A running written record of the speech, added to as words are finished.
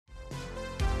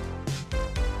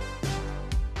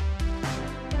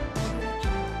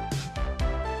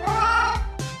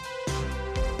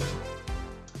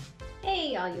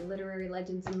all you literary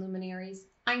legends and luminaries.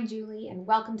 I'm Julie, and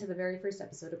welcome to the very first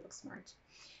episode of Booksmart.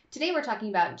 Today we're talking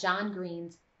about John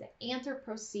Green's The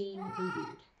Anthropocene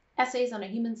Reviewed, Essays on a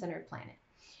Human-Centered Planet.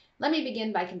 Let me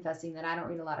begin by confessing that I don't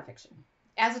read a lot of fiction.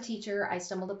 As a teacher, I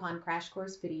stumbled upon crash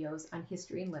course videos on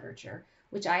history and literature,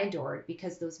 which I adored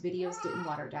because those videos didn't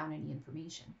water down any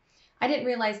information. I didn't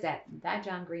realize that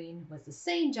John Green was the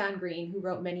same John Green who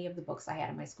wrote many of the books I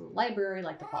had in my school library,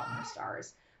 like The Fault in Our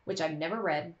Stars, which I've never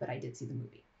read, but I did see the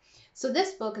movie. So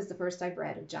this book is the first I've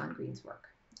read of John Green's work.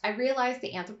 I realize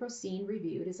The Anthropocene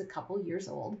Reviewed is a couple years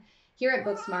old. Here at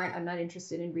Booksmart, I'm not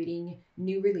interested in reading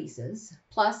new releases.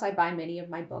 Plus, I buy many of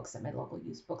my books at my local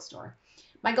used bookstore.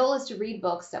 My goal is to read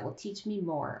books that will teach me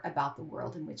more about the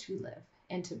world in which we live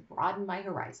and to broaden my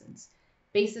horizons,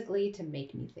 basically to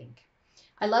make me think.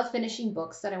 I love finishing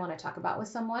books that I want to talk about with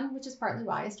someone, which is partly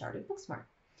why I started Booksmart.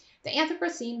 The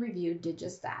Anthropocene Reviewed did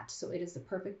just that, so it is the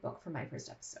perfect book for my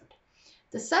first episode.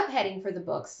 The subheading for the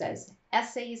book says,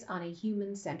 Essays on a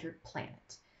Human-Centered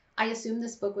Planet. I assume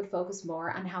this book would focus more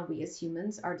on how we as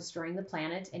humans are destroying the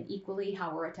planet and equally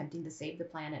how we're attempting to save the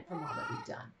planet from all that we've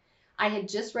done. I had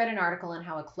just read an article on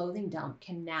how a clothing dump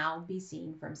can now be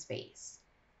seen from space.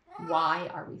 Why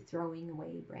are we throwing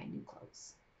away brand new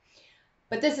clothes?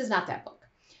 But this is not that book.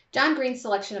 John Green's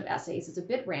selection of essays is a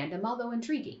bit random, although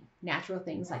intriguing. Natural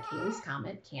things like Halley's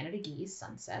Comet, Canada geese,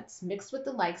 sunsets, mixed with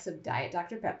the likes of Diet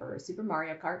Dr. Pepper, Super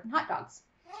Mario Kart, and hot dogs.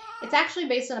 It's actually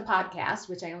based on a podcast,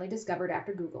 which I only discovered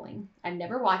after Googling. I've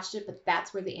never watched it, but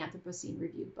that's where the Anthropocene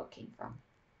Reviewed book came from.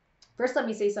 First, let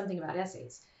me say something about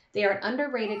essays. They are an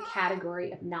underrated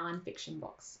category of nonfiction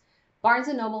books. Barnes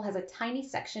 & Noble has a tiny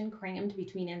section crammed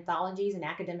between anthologies and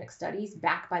academic studies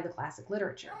backed by the classic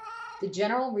literature. The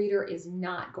general reader is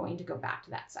not going to go back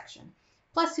to that section.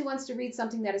 Plus, who wants to read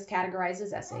something that is categorized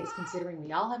as essays, considering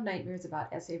we all have nightmares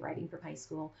about essay writing from high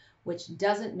school, which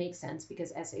doesn't make sense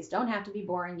because essays don't have to be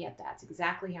boring, yet that's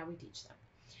exactly how we teach them.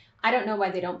 I don't know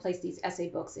why they don't place these essay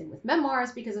books in with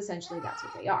memoirs, because essentially that's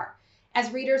what they are.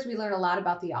 As readers, we learn a lot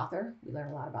about the author, we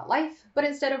learn a lot about life, but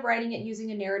instead of writing it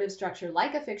using a narrative structure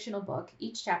like a fictional book,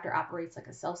 each chapter operates like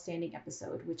a self-standing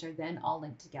episode, which are then all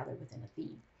linked together within a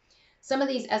theme. Some of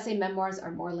these essay memoirs are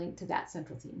more linked to that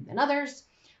central theme than others.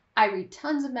 I read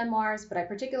tons of memoirs, but I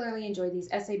particularly enjoy these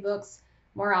essay books.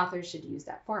 More authors should use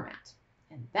that format.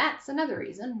 And that's another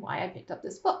reason why I picked up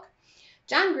this book.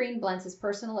 John Green blends his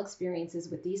personal experiences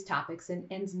with these topics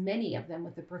and ends many of them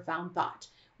with a profound thought,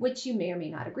 which you may or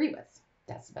may not agree with.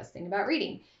 That's the best thing about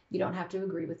reading. You don't have to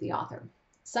agree with the author.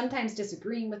 Sometimes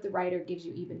disagreeing with the writer gives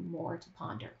you even more to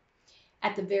ponder.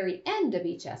 At the very end of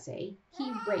each essay,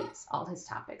 he rates all his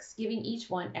topics, giving each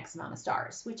one X amount of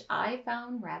stars, which I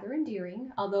found rather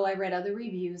endearing, although I read other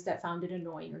reviews that found it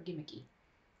annoying or gimmicky.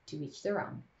 To each their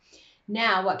own.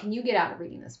 Now, what can you get out of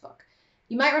reading this book?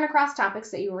 You might run across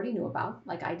topics that you already knew about,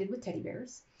 like I did with teddy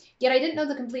bears. Yet I didn't know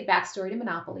the complete backstory to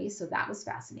Monopoly, so that was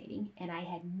fascinating, and I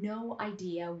had no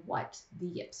idea what the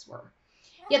yips were.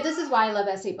 Yet this is why I love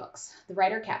essay books. The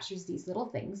writer captures these little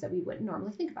things that we wouldn't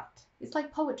normally think about. It's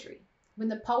like poetry. When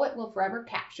the poet will forever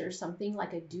capture something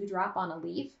like a dewdrop on a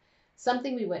leaf,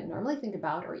 something we wouldn't normally think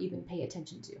about or even pay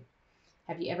attention to.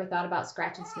 Have you ever thought about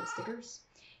scratch and sniff stickers?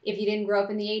 If you didn't grow up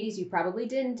in the 80s, you probably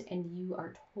didn't, and you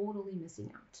are totally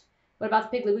missing out. What about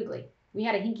the Piggly Wiggly? We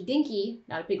had a Hinky Dinky,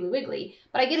 not a Piggly Wiggly,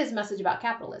 but I get his message about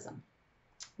capitalism.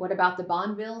 What about the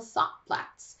Bonneville Sock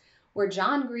Flats, where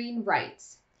John Green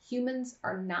writes, humans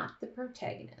are not the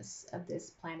protagonists of this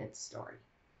planet's story.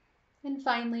 And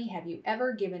finally, have you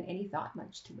ever given any thought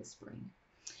much to whispering?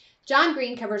 John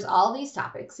Green covers all these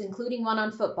topics, including one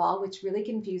on football, which really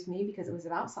confused me because it was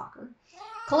about soccer.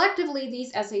 Collectively,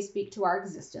 these essays speak to our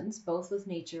existence, both with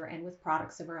nature and with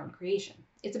products of our own creation.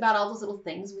 It's about all those little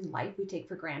things in life we take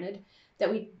for granted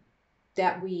that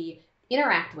we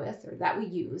interact with or that we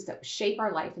use that shape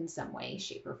our life in some way,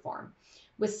 shape, or form.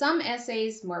 With some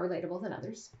essays more relatable than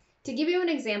others. To give you an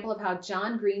example of how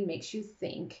John Green makes you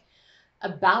think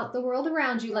about the world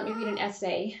around you, let me read an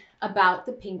essay about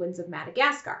the penguins of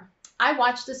Madagascar. I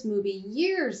watched this movie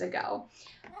years ago,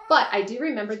 but I do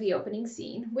remember the opening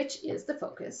scene, which is the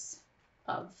focus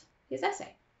of his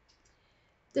essay.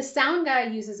 The sound guy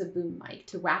uses a boom mic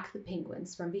to whack the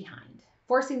penguins from behind,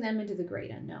 forcing them into the great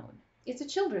unknown. It's a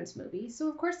children's movie, so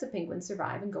of course the penguins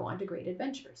survive and go on to great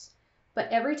adventures. But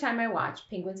every time I watch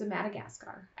Penguins of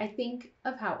Madagascar, I think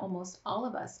of how almost all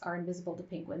of us are invisible to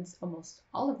penguins almost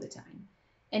all of the time,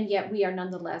 and yet we are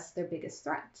nonetheless their biggest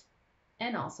threat,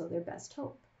 and also their best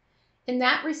hope. In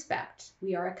that respect,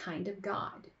 we are a kind of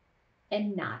God,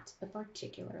 and not a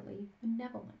particularly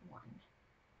benevolent one.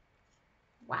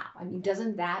 Wow, I mean,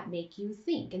 doesn't that make you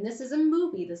think? And this is a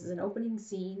movie. This is an opening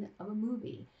scene of a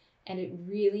movie. and it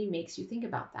really makes you think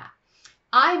about that.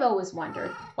 I've always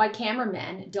wondered why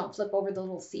cameramen don't flip over the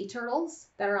little sea turtles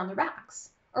that are on their backs,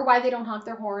 or why they don't honk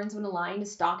their horns when a lion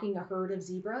is stalking a herd of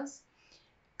zebras.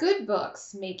 Good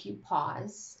books make you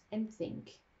pause and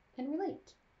think and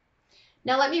relate.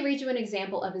 Now let me read you an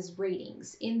example of his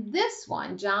ratings. In this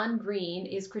one, John Green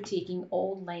is critiquing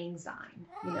Auld Lang Syne,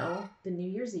 the New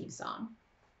Year's Eve song.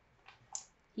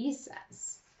 He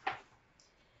says,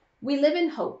 "We live in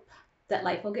hope that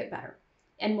life will get better,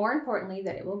 and more importantly,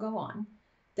 that it will go on,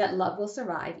 that love will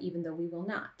survive even though we will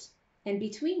not. And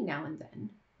between now and then,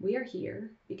 we are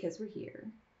here because we're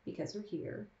here, because we're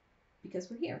here, because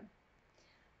we're here."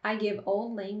 I give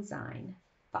Auld Lang Syne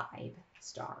 5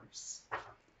 stars.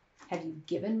 Have you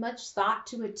given much thought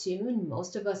to a tune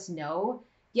most of us know,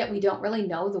 yet we don't really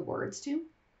know the words to?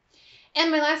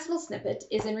 And my last little snippet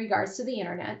is in regards to the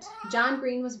internet. John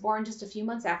Green was born just a few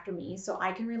months after me, so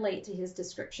I can relate to his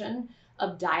description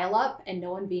of dial-up and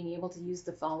no one being able to use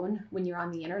the phone when you're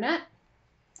on the internet.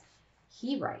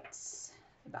 He writes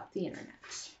about the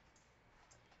internet.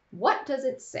 "What does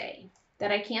it say?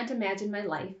 That I can't imagine my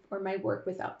life or my work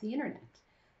without the internet?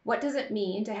 What does it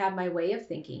mean to have my way of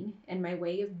thinking and my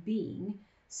way of being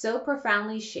so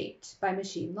profoundly shaped by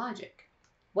machine logic?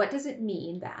 What does it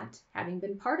mean that, having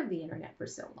been part of the internet for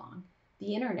so long,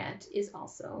 the internet is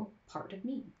also part of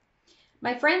me?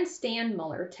 My friend Stan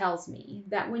Muller tells me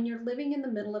that when you're living in the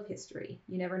middle of history,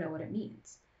 you never know what it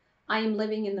means. I am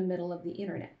living in the middle of the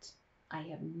internet. I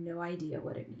have no idea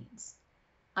what it means.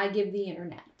 I give the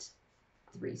internet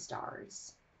 3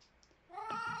 stars.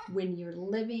 When you're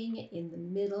living in the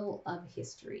middle of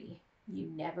history, you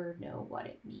never know what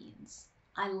it means."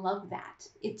 I love that.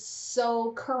 It's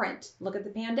so current. Look at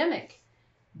the pandemic.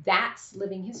 That's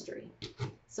living history.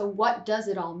 So what does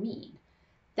it all mean?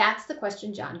 That's the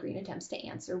question John Green attempts to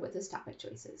answer with his topic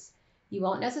choices. You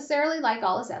won't necessarily like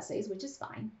all his essays, which is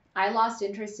fine. I lost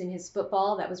interest in his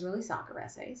football that was really soccer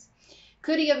essays.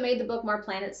 Could he have made the book more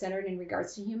planet-centered in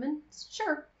regards to humans?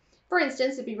 Sure. For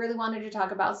instance, if he really wanted to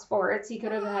talk about sports, he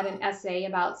could have had an essay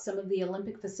about some of the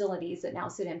Olympic facilities that now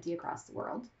sit empty across the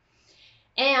world.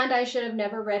 And I should have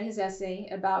never read his essay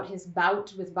about his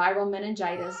bout with viral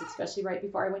meningitis, especially right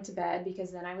before I went to bed,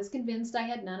 because then I was convinced I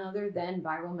had none other than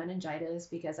viral meningitis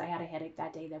because I had a headache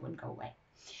that day that wouldn't go away.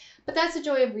 But that's the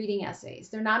joy of reading essays.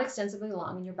 They're not extensively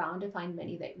long, and you're bound to find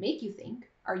many that make you think,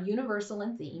 are universal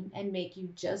in theme, and make you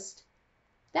just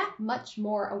that much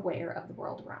more aware of the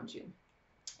world around you.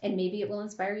 And maybe it will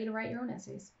inspire you to write your own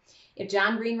essays. If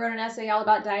John Green wrote an essay all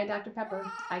about Diet Dr. Pepper,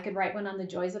 I could write one on the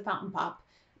joys of fountain pop,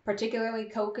 particularly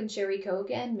Coke and Cherry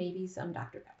Coke, and maybe some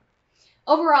Dr. Pepper.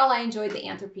 Overall, I enjoyed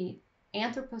the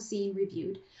Anthropocene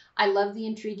Reviewed. I love the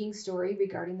intriguing story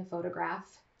regarding the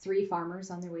photograph, 3 farmers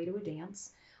on their way to a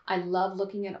dance. I love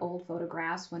looking at old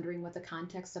photographs, wondering what the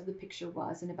context of the picture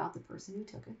was and about the person who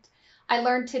took it. I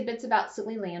learned tidbits about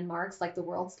silly landmarks like the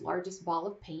world's largest ball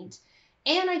of paint,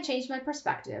 and I changed my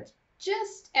perspective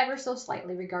just ever so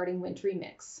slightly regarding wintry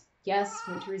mix. Yes,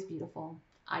 winter is beautiful.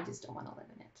 I just don't want to live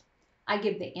in it. I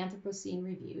give the Anthropocene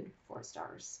Reviewed 4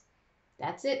 stars.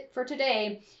 That's it for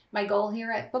today. My goal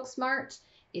here at Booksmart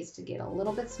is to get a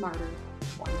little bit smarter,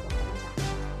 one book at a time.